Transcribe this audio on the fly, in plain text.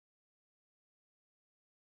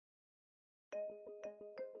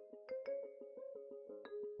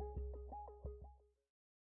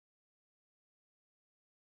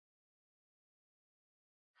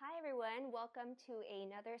everyone. Welcome to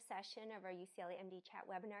another session of our UCLAMDChat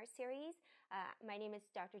webinar series. My name is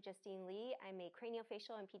Dr. Justine Lee. I'm a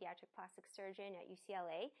craniofacial and pediatric plastic surgeon at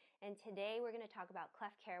UCLA, and today we're going to talk about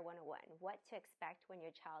Cleft Care 101, what to expect when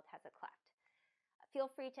your child has a cleft. Feel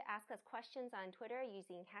free to ask us questions on Twitter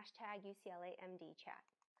using hashtag UCLAMDChat.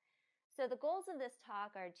 So the goals of this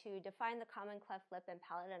talk are to define the common cleft lip and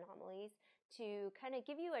palate anomalies, to kind of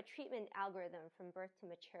give you a treatment algorithm from birth to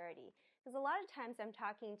maturity. Because a lot of times I'm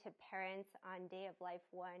talking to parents on day of life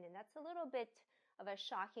one, and that's a little bit of a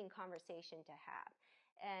shocking conversation to have.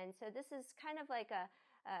 And so this is kind of like a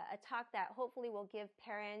talk that hopefully will give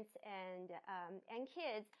parents and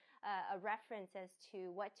kids a reference as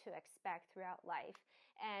to what to expect throughout life.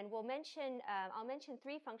 And I'll mention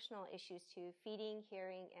three functional issues too: feeding,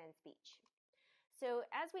 hearing, and speech. So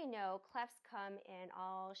as we know, clefts come in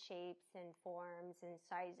all shapes and forms and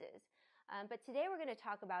sizes. But today we're going to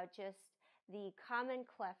talk about just the common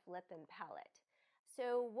cleft lip and palate.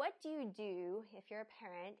 So what do you do if you're a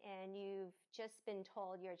parent and you've just been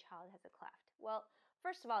told your child has a cleft? Well,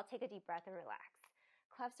 first of all, take a deep breath and relax.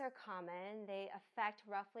 Clefts are common. They affect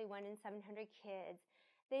roughly 1 in 700 kids.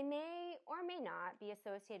 They may or may not be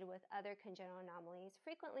associated with other congenital anomalies.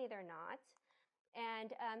 Frequently, they're not.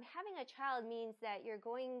 And having a child means that you're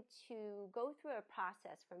going to go through a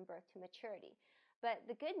process from birth to maturity. But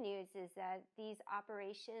the good news is that these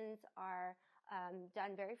operations are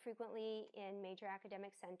done very frequently in major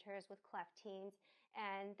academic centers with cleft teams,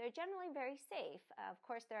 and they're generally very safe. Of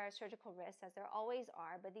course, there are surgical risks, as there always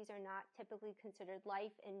are, but these are not typically considered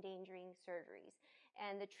life-endangering surgeries.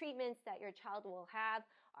 And the treatments that your child will have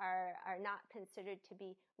are not considered to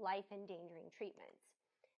be life-endangering treatments.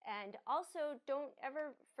 And also, don't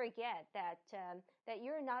ever forget that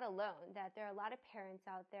you're not alone, that there are a lot of parents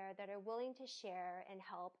out there that are willing to share and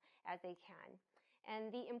help as they can. And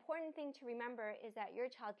the important thing to remember is that your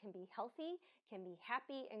child can be healthy, can be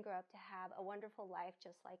happy, and grow up to have a wonderful life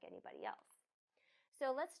just like anybody else. So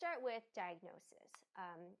let's start with diagnosis.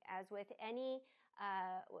 As with any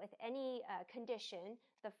condition,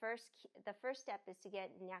 the first step is to get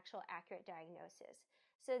an actual accurate diagnosis.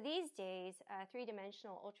 So these days,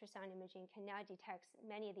 three-dimensional ultrasound imaging can now detect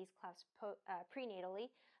many of these clefts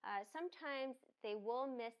prenatally. Sometimes they will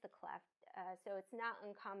miss the cleft, so it's not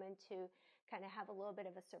uncommon to kind of have a little bit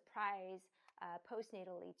of a surprise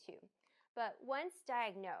postnatally too. But once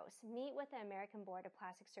diagnosed, meet with the American Board of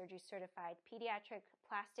Plastic Surgery certified pediatric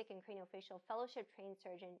plastic and craniofacial fellowship trained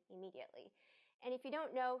surgeon immediately. And if you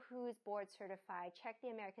don't know who's board certified, check the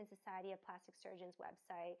American Society of Plastic Surgeons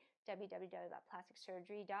website,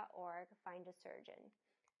 www.plasticsurgery.org, find a surgeon.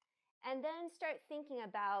 And then start thinking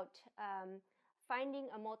about finding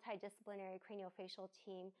a multidisciplinary craniofacial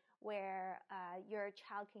team where your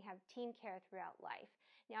child can have team care throughout life.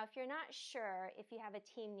 Now, if you're not sure if you have a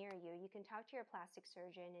team near you, you can talk to your plastic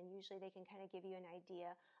surgeon, and usually they can kind of give you an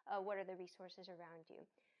idea of what are the resources around you.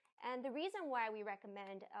 And the reason why we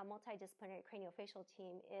recommend a multidisciplinary craniofacial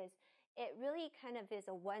team is it really kind of is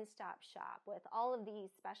a one-stop shop with all of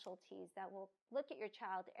these specialties that will look at your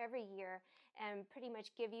child every year and pretty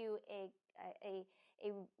much give you a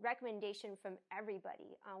recommendation from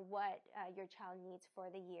everybody on what your child needs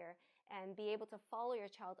for the year, and be able to follow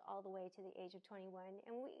your child all the way to the age of 21.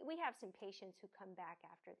 And we have some patients who come back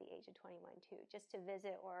after the age of 21 too, just to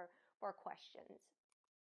visit or for questions.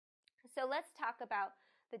 So let's talk about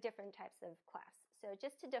the different types of clefts. So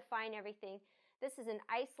just to define everything, this is an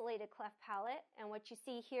isolated cleft palate, and what you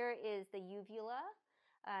see here is the uvula.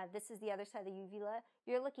 This is the other side of the uvula.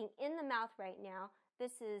 You're looking in the mouth right now.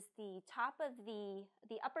 This is the top of the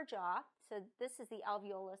upper jaw. So this is the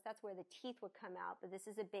alveolus. That's where the teeth would come out, but this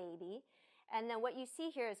is a baby. And then what you see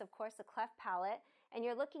here is, of course, the cleft palate, and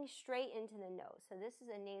you're looking straight into the nose. So this is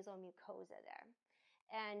a nasal mucosa there.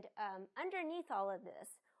 And underneath all of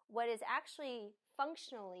this, what is actually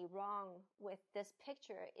functionally wrong with this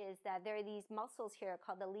picture is that there are these muscles here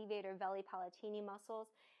called the levator veli palatini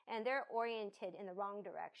muscles, and they're oriented in the wrong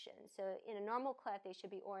direction. So in a normal cleft, they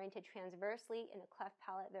should be oriented transversely. In a cleft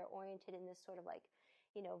palate, they're oriented in this sort of like,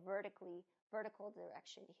 vertical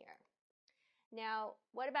direction here. Now,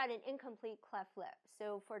 what about an incomplete cleft lip?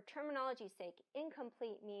 So for terminology's sake,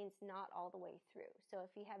 incomplete means not all the way through. So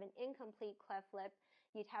if you have an incomplete cleft lip,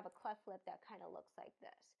 you'd have a cleft lip that kind of looks like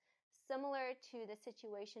this. Similar to the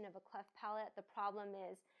situation of a cleft palate, the problem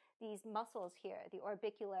is these muscles here, the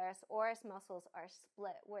orbicularis oris muscles, are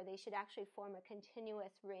split where they should actually form a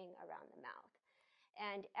continuous ring around the mouth.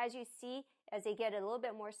 And as you see, as they get a little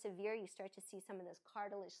bit more severe, you start to see some of this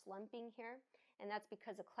cartilage slumping here, and that's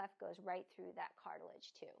because the cleft goes right through that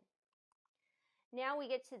cartilage too. Now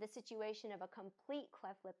we get to the situation of a complete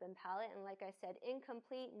cleft lip and palate, and like I said,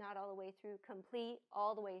 incomplete, not all the way through, complete,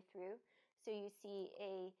 all the way through. So you see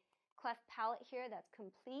a cleft palate here that's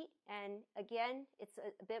complete, and again, it's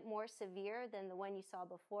a bit more severe than the one you saw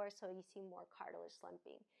before, so you see more cartilage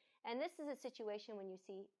slumping. And this is a situation when you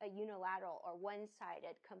see a unilateral or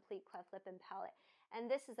one-sided complete cleft lip and palate. And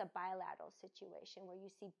this is a bilateral situation where you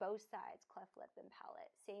see both sides cleft lip and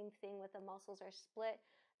palate. Same thing with the muscles are split,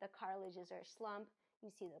 the cartilages are slumped, you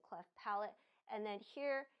see the cleft palate. And then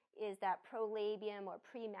here is that prolabium or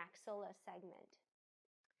premaxilla segment.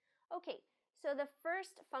 Okay, so the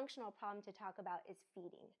first functional problem to talk about is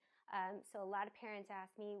feeding. So a lot of parents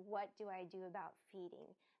ask me, what do I do about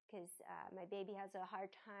feeding? Because my baby has a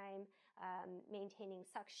hard time maintaining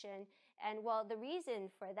suction. And well, the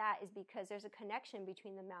reason for that is because there's a connection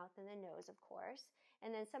between the mouth and the nose, of course.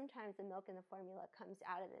 And then sometimes the milk and the formula comes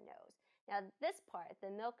out of the nose. Now this part,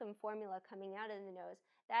 the milk and formula coming out of the nose,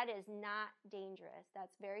 that is not dangerous.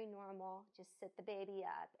 That's very normal. Just sit the baby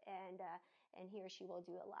up and he or she will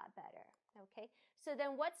do a lot better. Okay, so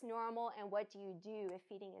then what's normal and what do you do if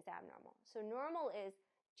feeding is abnormal? So normal is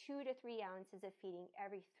 2 to 3 ounces of feeding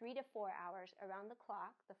every 3 to 4 hours around the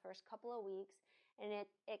clock the first couple of weeks, and it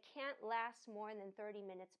can't last more than 30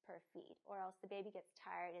 minutes per feed, or else the baby gets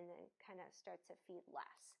tired and then kind of starts to feed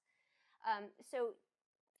less.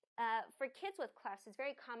 For kids with clefts, it's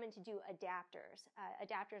very common to do adapters.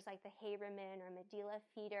 Adapters like the Hayraman or Medela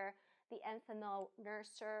feeder, the Enfamil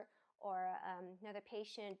nurser, or another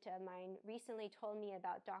patient of mine recently told me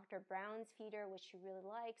about Dr. Brown's feeder, which she really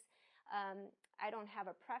likes. I don't have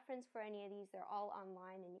a preference for any of these. They're all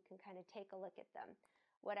online, and you can kind of take a look at them.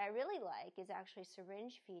 What I really like is actually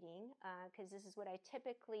syringe feeding, because this is what I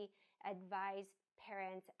typically advise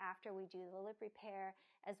parents after we do the lip repair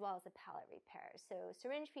as well as the palate repair. So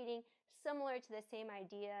syringe feeding, similar to the same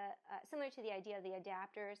idea, similar to the idea of the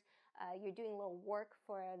adapters. You're doing a little work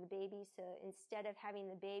for the baby, so instead of having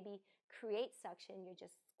the baby create suction, you're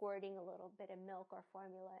just squirting a little bit of milk or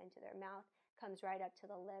formula into their mouth, comes right up to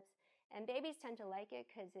the lips. And babies tend to like it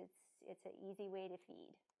because it's an easy way to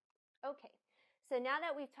feed. Okay, so now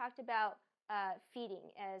that we've talked about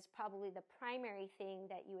feeding as probably the primary thing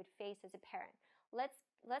that you would face as a parent,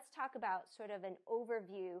 let's talk about sort of an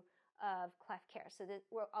overview of Cleft Care. So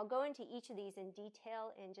I'll go into each of these in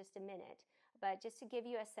detail in just a minute, but just to give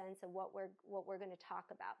you a sense of what we're going to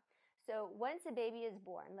talk about. So once a baby is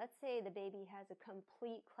born, let's say the baby has a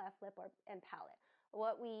complete cleft lip and palate.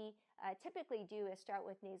 What we typically do is start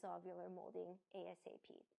with nasoalveolar molding ASAP.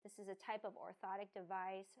 This is a type of orthotic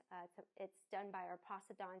device. It's done by our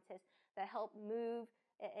prosthodontist that helps move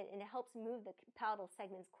the palatal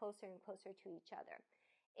segments closer and closer to each other.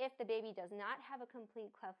 If the baby does not have a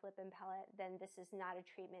complete cleft lip and palate, then this is not a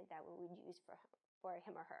treatment that we would use for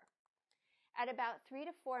him or her. At about 3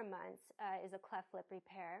 to 4 months is a cleft lip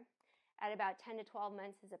repair. At about 10 to 12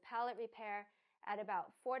 months is a palate repair. At about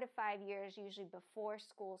 4 to 5 years, usually before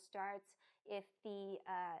school starts, if the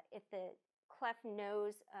cleft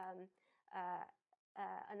nose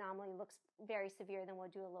anomaly looks very severe, then we'll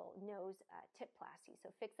do a little nose tipplasty, so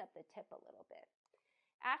fix up the tip a little bit.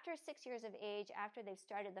 After 6 years of age, after they've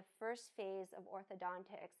started the first phase of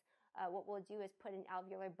orthodontics, what we'll do is put an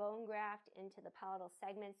alveolar bone graft into the palatal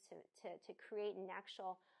segments to create an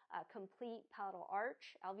actual complete palatal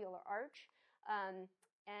arch, alveolar arch.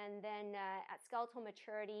 And then at skeletal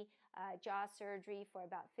maturity, jaw surgery for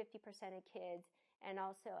about 50% of kids, and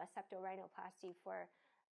also a septorhinoplasty for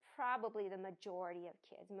probably the majority of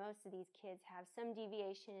kids. Most of these kids have some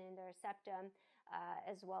deviation in their septum,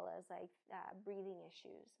 as well as breathing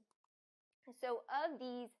issues. So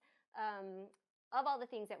of all the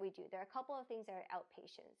things that we do, there are a couple of things that are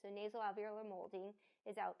outpatient. So nasoalveolar molding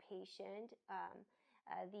is outpatient.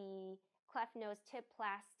 The cleft nose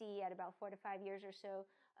tipplasty at about 4 to 5 years or so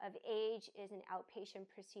of age is an outpatient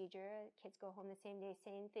procedure. Kids go home the same day.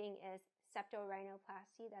 Same thing as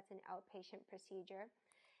septorhinoplasty. That's an outpatient procedure.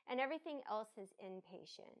 And everything else is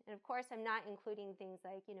inpatient. And of course, I'm not including things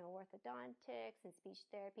like, orthodontics and speech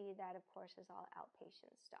therapy. That, of course, is all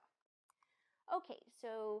outpatient stuff. Okay,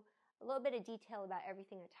 so a little bit of detail about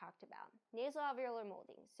everything I talked about. Nasoalveolar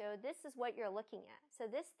molding. So this is what you're looking at. So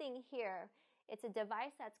this thing here, it's a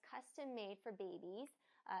device that's custom made for babies.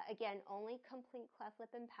 Again, only complete cleft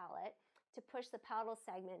lip and palate, to push the palatal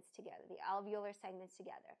segments together, the alveolar segments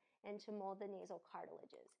together, and to mold the nasal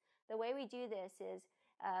cartilages. The way we do this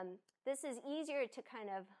is easier to kind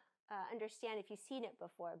of understand if you've seen it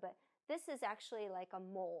before, but this is actually like a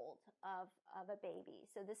mold of a baby.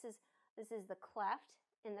 So this is the cleft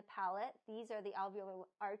in the palate. These are the alveolar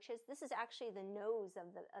arches. This is actually the nose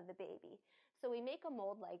of the baby. So we make a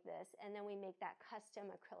mold like this, and then we make that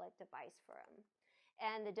custom acrylic device for them.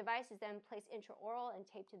 And the device is then placed intraoral and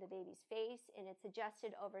taped to the baby's face, and it's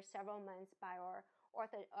adjusted over several months by our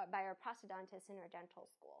prosthodontist in our dental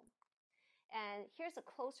school. And here's a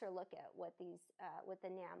closer look at what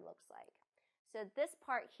the NAM looks like. So this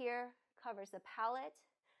part here covers the palate.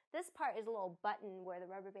 This part is a little button where the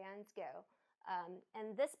rubber bands go.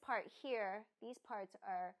 And this part here, these parts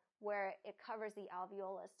are where it covers the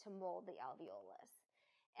alveolus to mold the alveolus.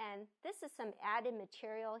 And this is some added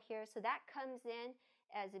material here. So that comes in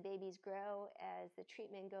as the babies grow, as the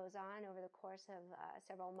treatment goes on over the course of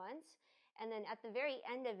several months. And then at the very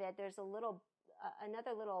end of it, there's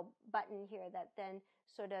another little button here that then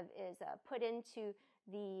sort of is put into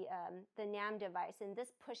the NAM device, and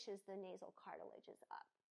this pushes the nasal cartilages up.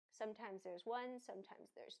 Sometimes there's one,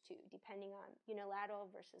 sometimes there's two, depending on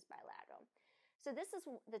unilateral versus bilateral. So this is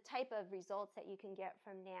the type of results that you can get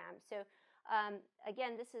from NAM. So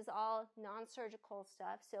again, this is all non-surgical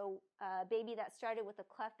stuff. So a baby that started with a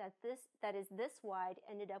cleft that is this wide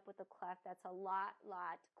ended up with a cleft that's a lot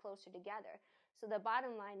closer together. So the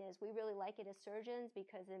bottom line is we really like it as surgeons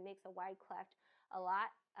because it makes a wide cleft a lot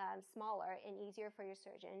smaller and easier for your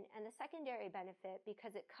surgeon. And the secondary benefit,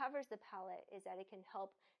 because it covers the palate, is that it can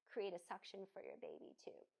help create a suction for your baby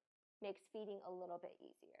too. Makes feeding a little bit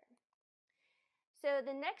easier. So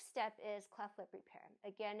the next step is cleft lip repair.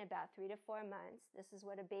 Again, about 3 to 4 months. This is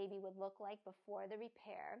what a baby would look like before the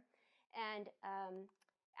repair. And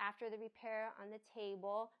after the repair on the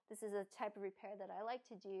table, this is a type of repair that I like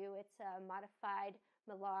to do. It's a modified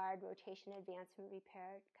Millard rotation advancement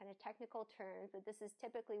repair, kind of technical terms, but this is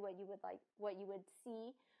typically what you would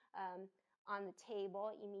see on the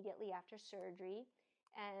table immediately after surgery.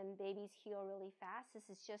 And babies heal really fast.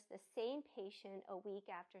 This is just the same patient a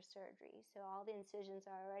week after surgery. So all the incisions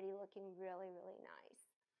are already looking really nice.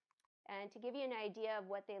 And to give you an idea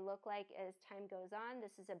of what they look like as time goes on,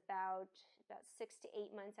 this is about 6 to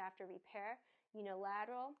 8 months after repair,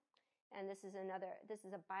 unilateral. And this is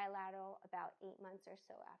a bilateral about 8 months or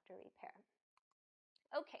so after repair.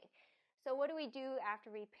 Okay, so what do we do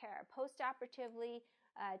after repair? Post-operatively,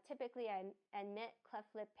 typically I admit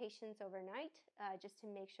cleft lip patients overnight just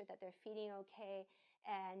to make sure that they're feeding okay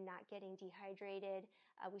and not getting dehydrated.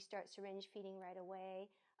 We start syringe feeding right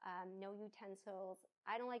away. No utensils.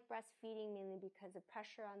 I don't like breastfeeding mainly because of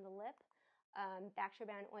pressure on the lip.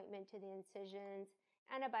 Bactroban ointment to the incisions,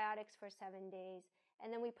 antibiotics for 7 days. And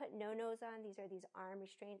then we put no-nos on. These are these arm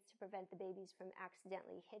restraints to prevent the babies from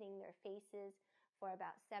accidentally hitting their faces for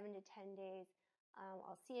about 7 to 10 days.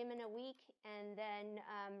 I'll see them in a week, and then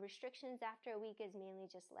restrictions after a week is mainly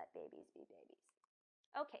just let babies be babies.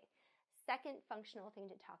 Okay, second functional thing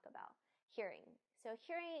to talk about, hearing. So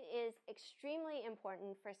hearing is extremely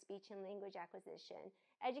important for speech and language acquisition,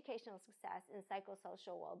 educational success, and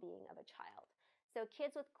psychosocial well-being of a child. So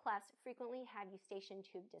kids with clefts frequently have eustachian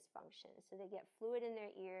tube dysfunction. So they get fluid in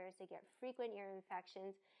their ears, they get frequent ear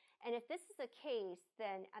infections. And if this is the case,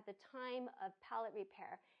 then at the time of palate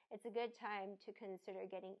repair, it's a good time to consider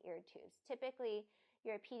getting ear tubes. Typically,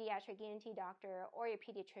 your pediatric ENT doctor or your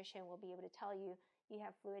pediatrician will be able to tell you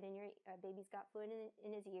have fluid in your baby's got fluid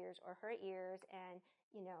in his ears or her ears, and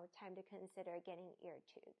time to consider getting ear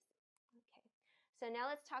tubes. Okay, so now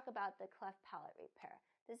let's talk about the cleft palate repair.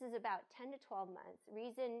 This is about 10 to 12 months.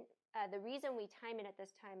 The reason we time it at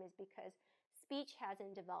this time is because speech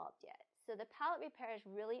hasn't developed yet. So the palate repair is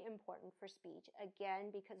really important for speech,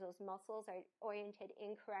 again, because those muscles are oriented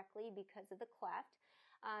incorrectly because of the cleft.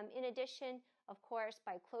 In addition, of course,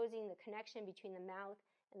 by closing the connection between the mouth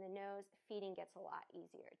and the nose, feeding gets a lot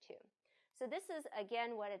easier too. So this is,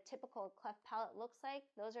 again, what a typical cleft palate looks like.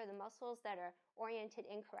 Those are the muscles that are oriented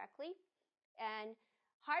incorrectly. And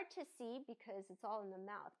hard to see because it's all in the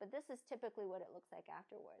mouth, but this is typically what it looks like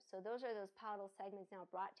afterwards. So those are those palatal segments now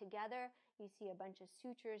brought together. You see a bunch of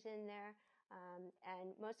sutures in there.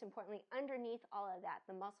 And most importantly, underneath all of that,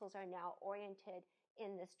 the muscles are now oriented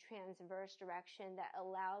in this transverse direction that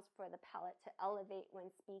allows for the palate to elevate when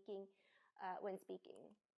speaking.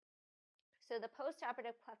 So the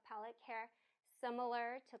postoperative cleft palate care,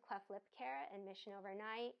 similar to cleft lip care, admission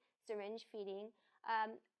overnight, syringe feeding.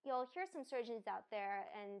 You'll hear some surgeons out there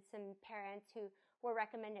and some parents who will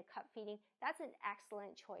recommend cup feeding. That's an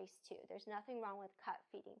excellent choice too. There's nothing wrong with cup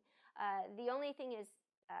feeding. The only thing is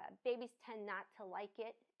babies tend not to like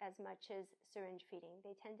it as much as syringe feeding.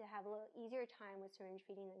 They tend to have a little easier time with syringe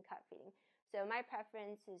feeding than cup feeding. So my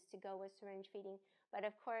preference is to go with syringe feeding. But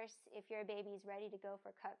of course, if your baby is ready to go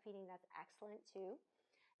for cup feeding, that's excellent too.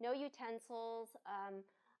 No utensils.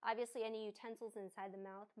 Obviously, any utensils inside the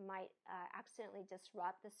mouth might accidentally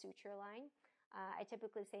disrupt the suture line. I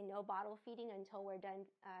typically say no bottle feeding until we're done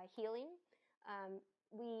healing.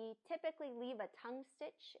 We typically leave a tongue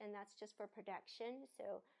stitch, and that's just for protection.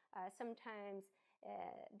 So sometimes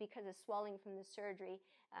because of swelling from the surgery,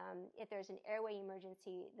 if there's an airway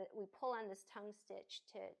emergency, we pull on this tongue stitch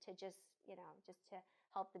to just to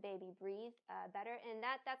help the baby breathe better. And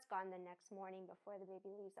that's gone the next morning before the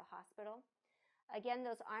baby leaves the hospital. Again,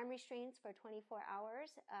 those arm restraints for 24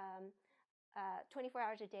 hours. 24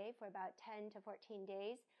 hours a day for about 10 to 14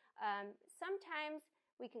 days. Sometimes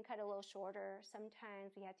we can cut a little shorter.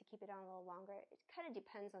 Sometimes we have to keep it on a little longer. It kind of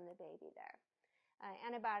depends on the baby there.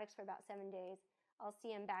 Antibiotics for about 7 days. I'll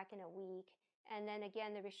see him back in a week. And then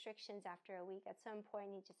again, the restrictions after a week. At some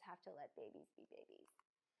point, you just have to let babies be babies.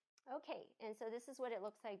 Okay, and so this is what it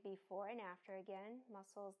looks like before and after again.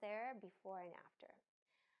 Muscles there, before and after.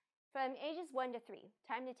 From ages 1 to 3,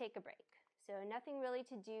 time to take a break. So nothing really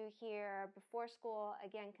to do here before school.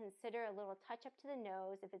 Again, consider a little touch up to the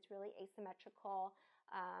nose if it's really asymmetrical.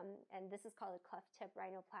 And this is called a cleft tip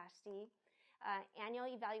rhinoplasty.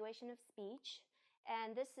 Annual evaluation of speech.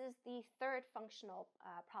 And this is the third functional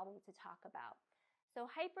problem to talk about. So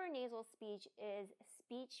hypernasal speech is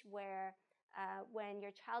speech where when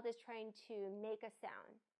your child is trying to make a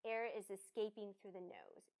sound, air is escaping through the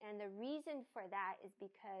nose. And the reason for that is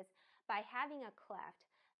because by having a cleft,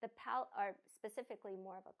 the palate, or specifically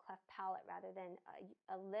more of a cleft palate rather than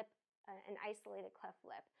a lip, an isolated cleft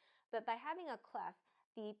lip. But by having a cleft,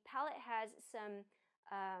 the palate has some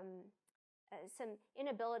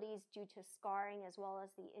inabilities due to scarring as well as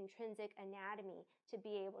the intrinsic anatomy to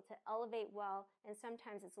be able to elevate well, and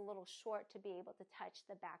sometimes it's a little short to be able to touch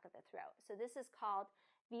the back of the throat. So this is called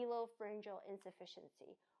velopharyngeal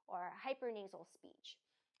insufficiency or hypernasal speech.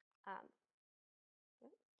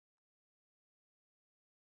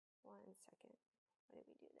 One second. What did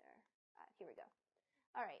we do there? Here we go.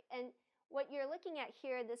 All right. And what you're looking at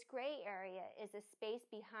here, this gray area, is the space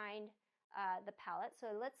behind the palate.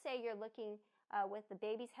 So let's say you're looking with the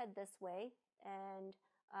baby's head this way and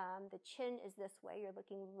the chin is this way. You're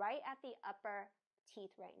looking right at the upper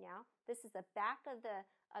teeth right now. This is the back of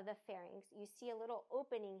the pharynx. You see a little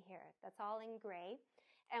opening here. That's all in gray.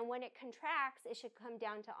 And when it contracts, it should come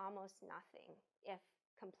down to almost nothing, if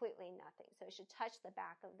completely nothing. So it should touch the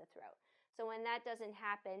back of the throat. So when that doesn't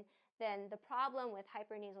happen, then the problem with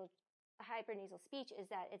hypernasal speech is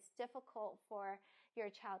that it's difficult for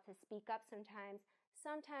your child to speak up sometimes.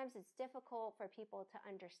 Sometimes it's difficult for people to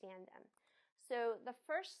understand them. So the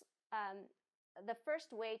first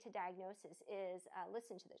way to diagnosis is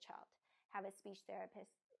listen to the child. Have a speech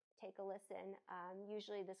therapist take a listen.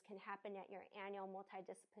 Usually this can happen at your annual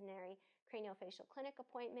multidisciplinary craniofacial clinic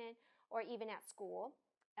appointment or even at school.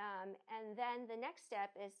 And then the next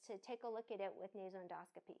step is to take a look at it with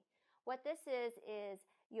nasoendoscopy. What this is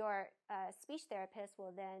your speech therapist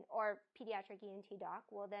will then, or pediatric ENT doc,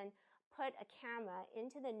 will then put a camera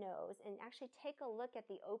into the nose and actually take a look at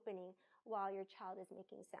the opening while your child is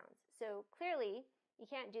making sounds. So clearly, you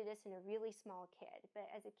can't do this in a really small kid, but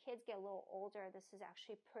as the kids get a little older, this is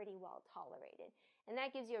actually pretty well tolerated. And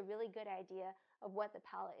that gives you a really good idea of what the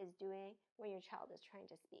palate is doing when your child is trying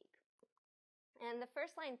to speak. And the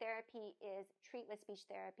first line therapy is treat with speech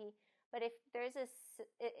therapy. But if there's a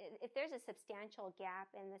substantial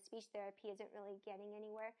gap and the speech therapy isn't really getting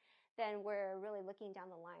anywhere, then we're really looking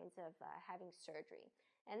down the lines of having surgery.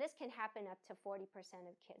 And this can happen up to 40%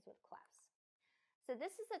 of kids with clefts. So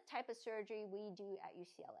this is the type of surgery we do at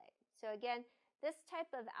UCLA. So again, this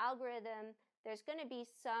type of algorithm, there's going to be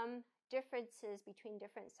some differences between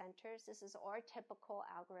different centers. This is our typical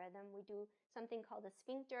algorithm. We do something called a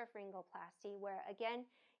sphincter pharyngoplasty, where again,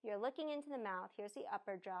 you're looking into the mouth. Here's the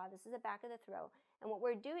upper jaw. This is the back of the throat. And what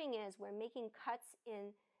we're doing is we're making cuts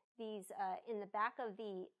in these in the back of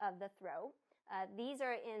the throat. These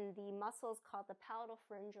are in the muscles called the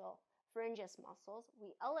palatal-pharyngeus muscles.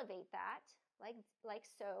 We elevate that like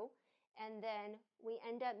so, and then we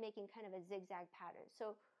end up making kind of a zigzag pattern.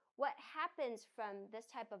 So what happens from this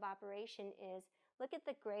type of operation is, look at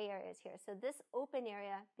the gray areas here. So this open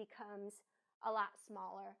area becomes a lot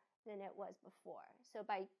smaller than it was before. So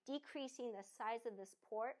by decreasing the size of this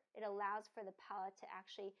port, it allows for the palate to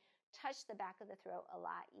actually touch the back of the throat a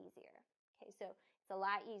lot easier. Okay, so it's a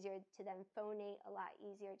lot easier to then phonate, a lot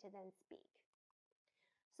easier to then speak.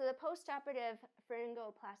 So the postoperative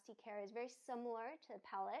pharyngoplasty care is very similar to the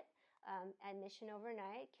palate. Admission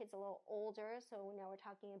overnight, kids a little older, so now we're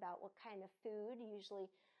talking about what kind of food, usually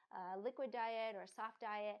liquid diet or soft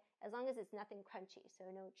diet, as long as it's nothing crunchy. So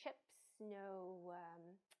no chips, no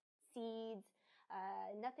seeds,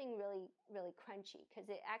 nothing really crunchy, because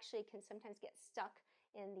it actually can sometimes get stuck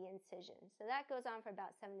in the incision. So that goes on for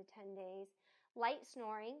about 7 to 10 days. Light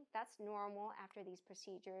snoring, that's normal after these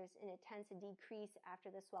procedures, and it tends to decrease after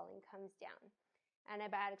the swelling comes down.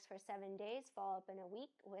 Antibiotics for 7 days, follow up in a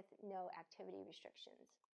week with no activity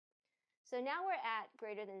restrictions. So now we're at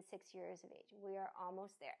greater than 6 years of age. We are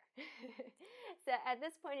almost there. So at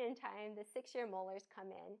this point in time, the 6-year molars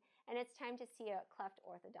come in, and it's time to see a cleft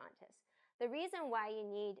orthodontist. The reason why you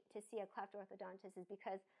need to see a cleft orthodontist is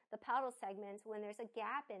because the palatal segments, when there's a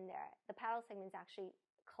gap in there, the palatal segments actually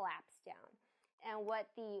collapse down. And what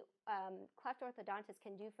the cleft orthodontist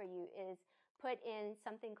can do for you is put in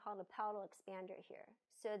something called a palatal expander here.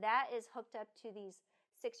 So that is hooked up to these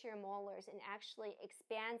 6-year molars and actually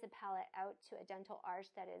expands the palate out to a dental arch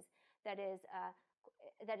that is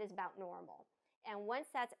about normal. And once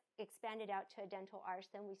that's expanded out to a dental arch,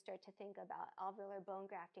 then we start to think about alveolar bone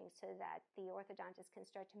grafting so that the orthodontist can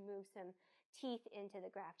start to move some teeth into the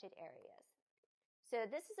grafted areas. So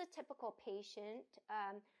this is a typical patient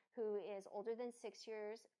who is older than 6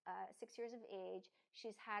 years of age.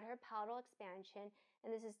 She's had her palatal expansion,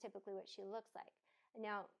 and this is typically what she looks like.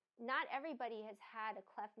 Now, not everybody has had a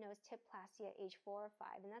cleft nose tip-plasty at age 4 or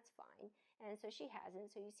 5, and that's fine. And so she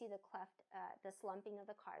hasn't. So you see the cleft, the slumping of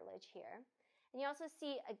the cartilage here. And you also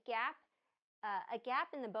see a gap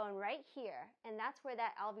in the bone right here, and that's where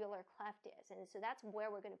that alveolar cleft is. And so that's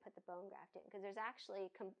where we're going to put the bone graft in, because it's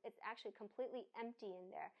actually completely empty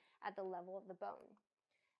in there at the level of the bone.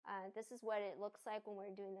 This is what it looks like when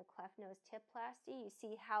we're doing the cleft nose tip-plasty. You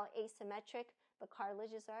see how asymmetric the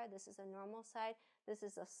cartilages are. This is a normal side. This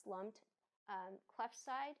is a slumped cleft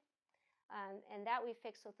side. And that we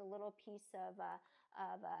fix with a little piece of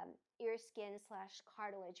ear skin /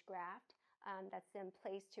 cartilage graft that's then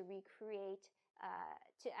placed to recreate,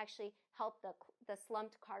 to actually help the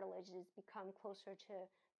slumped cartilages become closer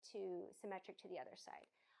to symmetric to the other side.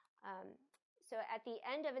 So at the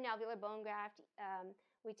end of an alveolar bone graft,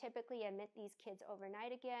 we typically admit these kids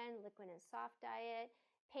overnight again, liquid and soft diet.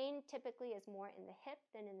 Pain typically is more in the hip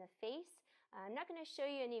than in the face. I'm not going to show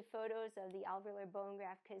you any photos of the alveolar bone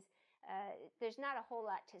graft because there's not a whole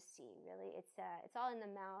lot to see, really. It's all in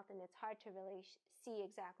the mouth, and it's hard to really see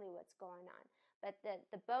exactly what's going on. But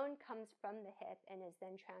the bone comes from the hip and is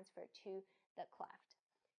then transferred to the cleft.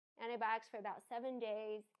 Antibiotics for about 7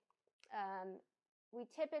 days. We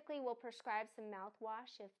typically will prescribe some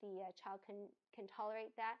mouthwash if the child can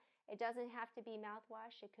tolerate that. It doesn't have to be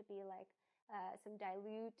mouthwash. It could be like some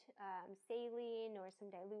dilute saline or some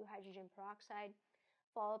dilute hydrogen peroxide.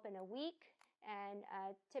 Follow up in a week, and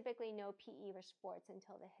typically no PE or sports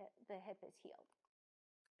until the hip is healed.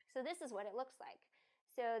 So this is what it looks like.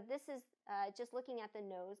 So this is just looking at the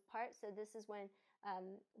nose part. So this is when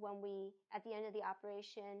we, at the end of the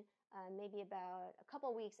operation, maybe about a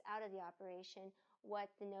couple weeks out of the operation,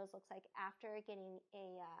 what the nose looks like after getting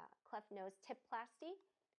a cleft nose tip-plasty.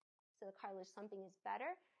 So the cartilage slumping is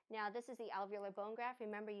better. Now this is the alveolar bone graft.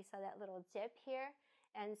 Remember you saw that little dip here?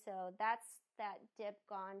 And so that's that dip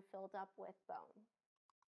gone, filled up with bone.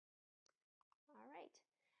 All right.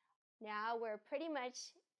 Now we're pretty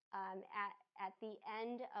much at the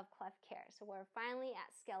end of cleft care. So we're finally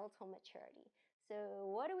at skeletal maturity. So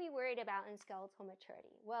what are we worried about in skeletal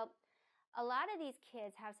maturity? Well, a lot of these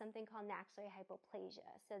kids have something called maxillary hypoplasia.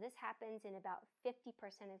 So this happens in about 50%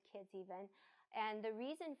 of kids even. And the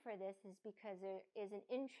reason for this is because there is an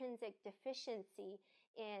intrinsic deficiency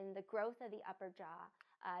in the growth of the upper jaw,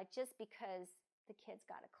 just because the kid's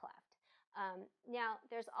got a cleft. Now,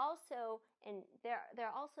 there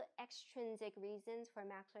are also extrinsic reasons for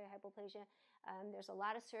maxillary hypoplasia. There's a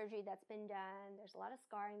lot of surgery that's been done. There's a lot of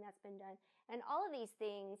scarring that's been done. And all of these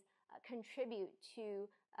things contribute to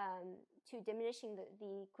diminishing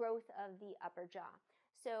the growth of the upper jaw.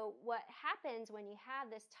 So what happens when you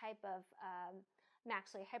have this type of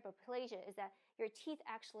maxillary hypoplasia is that your teeth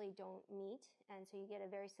actually don't meet, and so you get a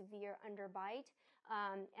very severe underbite,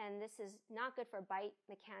 and this is not good for bite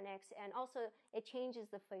mechanics, and also it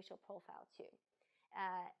changes the facial profile too.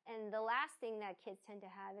 And the last thing that kids tend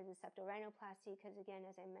to have is a septal rhinoplasty, because again,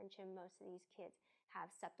 as I mentioned, most of these kids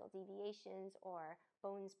have septal deviations or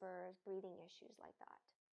bone spurs, breathing issues like that.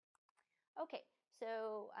 Okay,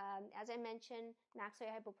 so as I mentioned,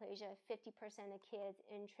 maxillary hypoplasia, 50% of kids,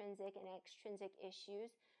 intrinsic and extrinsic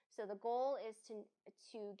issues. So the goal is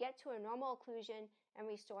to get to a normal occlusion and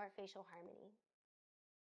restore facial harmony.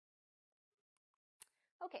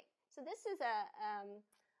 Okay, so this is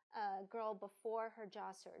a girl before her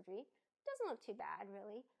jaw surgery. Doesn't look too bad,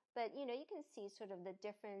 really, but you can see sort of the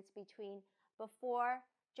difference between before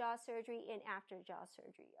jaw surgery and after jaw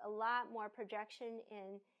surgery. A lot more projection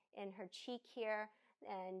in her cheek here.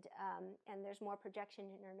 and there's more projection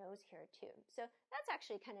in her nose here too. So that's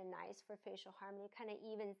actually kind of nice for facial harmony, kind of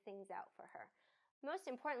evens things out for her. Most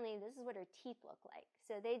importantly, this is what her teeth look like.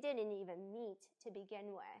 So they didn't even meet to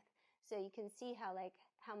begin with. So you can see how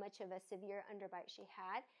much of a severe underbite she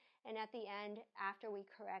had. And at the end, after we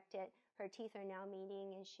correct it, her teeth are now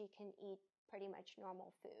meeting and she can eat pretty much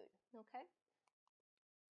normal food. Okay?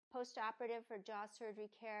 Post-operative for jaw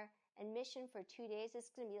surgery care, admission for 2 days.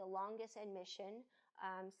 This is going to be the longest admission.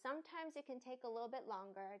 Sometimes it can take a little bit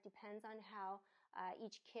longer. It depends on how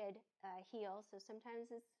each kid heals. So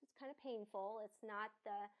sometimes it's kind of painful. It's not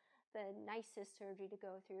the nicest surgery to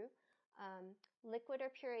go through. Liquid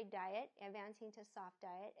or pureed diet, advancing to soft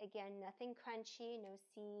diet. Again, nothing crunchy, no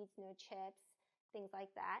seeds, no chips, things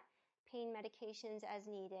like that. Pain medications as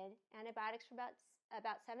needed. Antibiotics for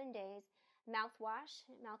about 7 days. Mouthwash.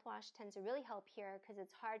 Mouthwash tends to really help here because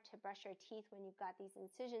it's hard to brush your teeth when you've got these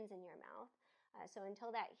incisions in your mouth. So until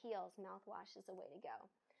that heals, mouthwash is the way to go.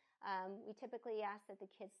 We typically ask that the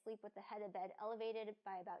kids sleep with the head of bed elevated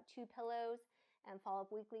by about 2 pillows and follow up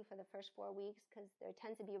weekly for the first 4 weeks because there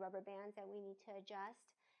tends to be rubber bands that we need to adjust,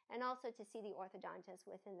 and also to see the orthodontist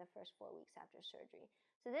within the first 4 weeks after surgery.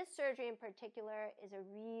 So this surgery in particular is a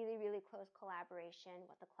really, really close collaboration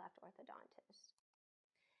with the cleft orthodontist.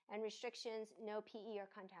 And restrictions, no PE or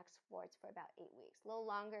contact sports for about 8 weeks. A little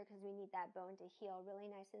longer because we need that bone to heal really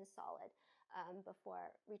nice and solid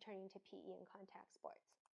before returning to PE and contact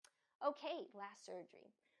sports. Okay, last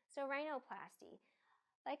surgery. So rhinoplasty.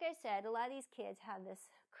 Like I said, a lot of these kids have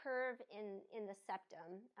this curve in the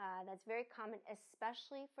septum that's very common,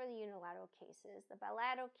 especially for the unilateral cases. The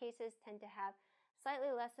bilateral cases tend to have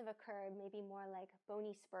slightly less of a curve, maybe more like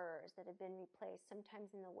bony spurs that have been replaced,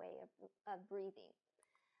 sometimes in the way of breathing.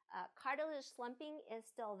 Cartilage slumping is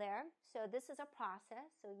still there, so this is a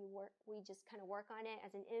process. So we just kind of work on it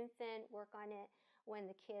as an infant, work on it when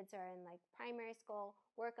the kids are in like primary school,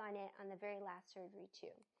 work on it on the very last surgery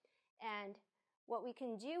too. And what we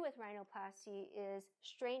can do with rhinoplasty is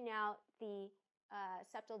straighten out the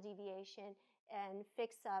septal deviation and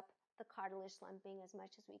fix up the cartilage slumping as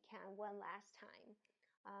much as we can one last time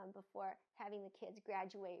before having the kids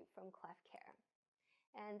graduate from Cleft Care.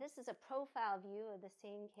 And this is a profile view of the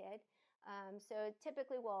same kid. So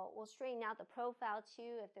typically we'll straighten out the profile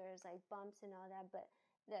too if there's like bumps and all that, but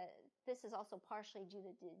this is also partially due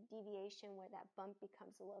to the deviation where that bump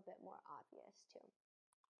becomes a little bit more obvious too.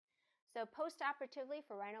 So post-operatively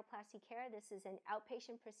for rhinoplasty care, this is an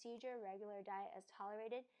outpatient procedure, regular diet as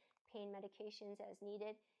tolerated, pain medications as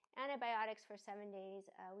needed, antibiotics for 7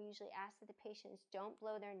 days. We usually ask that the patients don't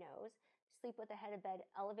blow their nose, sleep with the head of bed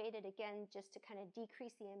elevated, again, just to kind of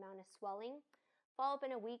decrease the amount of swelling. Follow up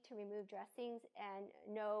in a week to remove dressings, and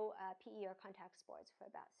no PE or contact sports for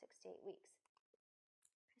about 6 to 8 weeks.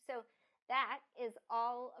 So that is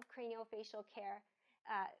all of craniofacial care,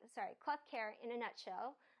 Cleft Care in a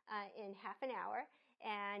nutshell in half an hour.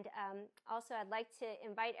 And also I'd like to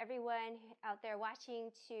invite everyone out there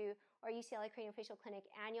watching to our UCLA Craniofacial Clinic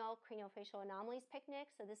annual Craniofacial Anomalies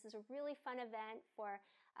Picnic. So this is a really fun event for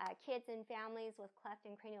kids and families with cleft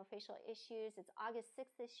and craniofacial issues. It's August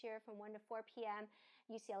 6th this year from 1 to 4 p.m.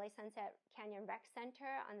 UCLA Sunset Canyon Rec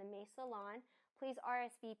Center on the Mesa lawn. Please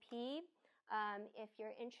RSVP if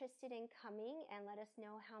you're interested in coming, and let us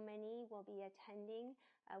know how many will be attending.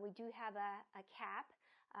 We do have a cap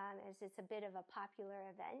as it's a bit of a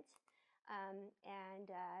popular event.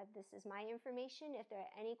 This is my information. If there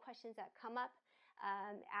are any questions that come up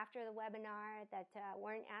after the webinar that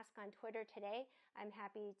weren't asked on Twitter today, I'm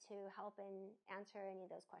happy to help and answer any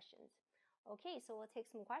of those questions. Okay, so we'll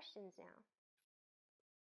take some questions now.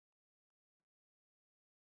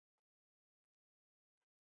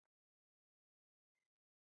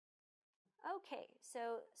 Okay,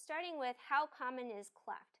 so starting with how common is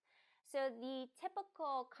cleft? So the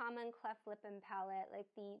typical common cleft lip and palate,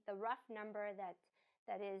 like the rough number that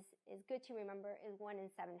is good to remember, is 1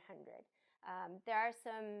 in 700. There are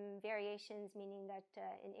some variations, meaning that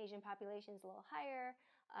in Asian populations a little higher,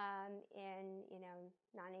 in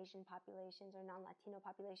non-Asian populations or non-Latino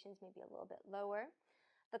populations maybe a little bit lower.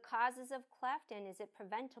 The causes of cleft, and is it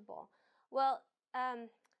preventable? Well,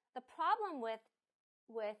 the problem with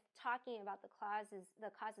talking about the causes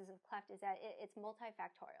of cleft is that it's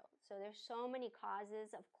multifactorial. So there's so many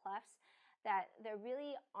causes of clefts that there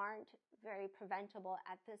really aren't very preventable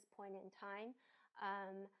at this point in time.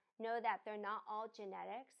 Know that they're not all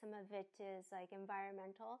genetic. Some of it is like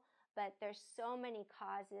environmental, but there's so many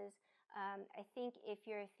causes. I think if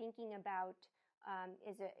you're thinking about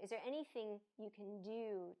is there anything you can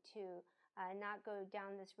do to not go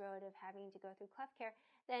down this road of having to go through cleft care,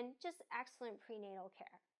 then just excellent prenatal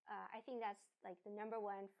care. I think that's like the number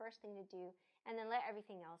one first thing to do, and then let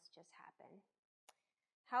everything else just happen.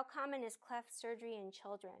 How common is cleft surgery in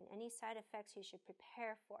children? Any side effects you should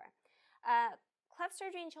prepare for? Cleft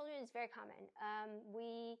surgery in children is very common.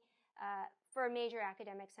 For major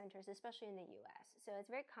academic centers, especially in the U.S. So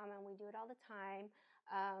it's very common. We do it all the time.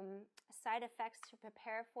 Side effects to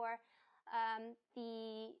prepare for.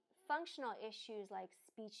 The functional issues like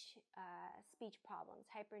speech problems,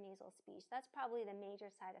 hypernasal speech, that's probably the major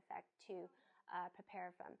side effect to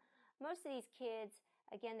prepare from. Most of these kids,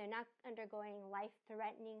 again, they're not undergoing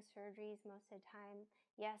life-threatening surgeries most of the time.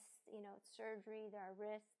 Yes, it's surgery, there are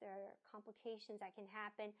risks, there are complications that can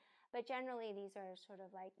happen, but generally these are sort of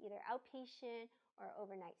like either outpatient or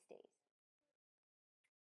overnight stays.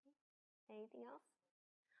 Anything else?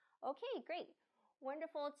 Okay, great.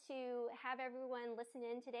 Wonderful to have everyone listen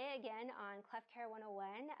in today again on Cleft Care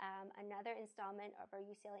 101, another installment of our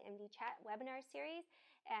UCLA MD Chat webinar series,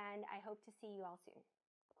 and I hope to see you all soon.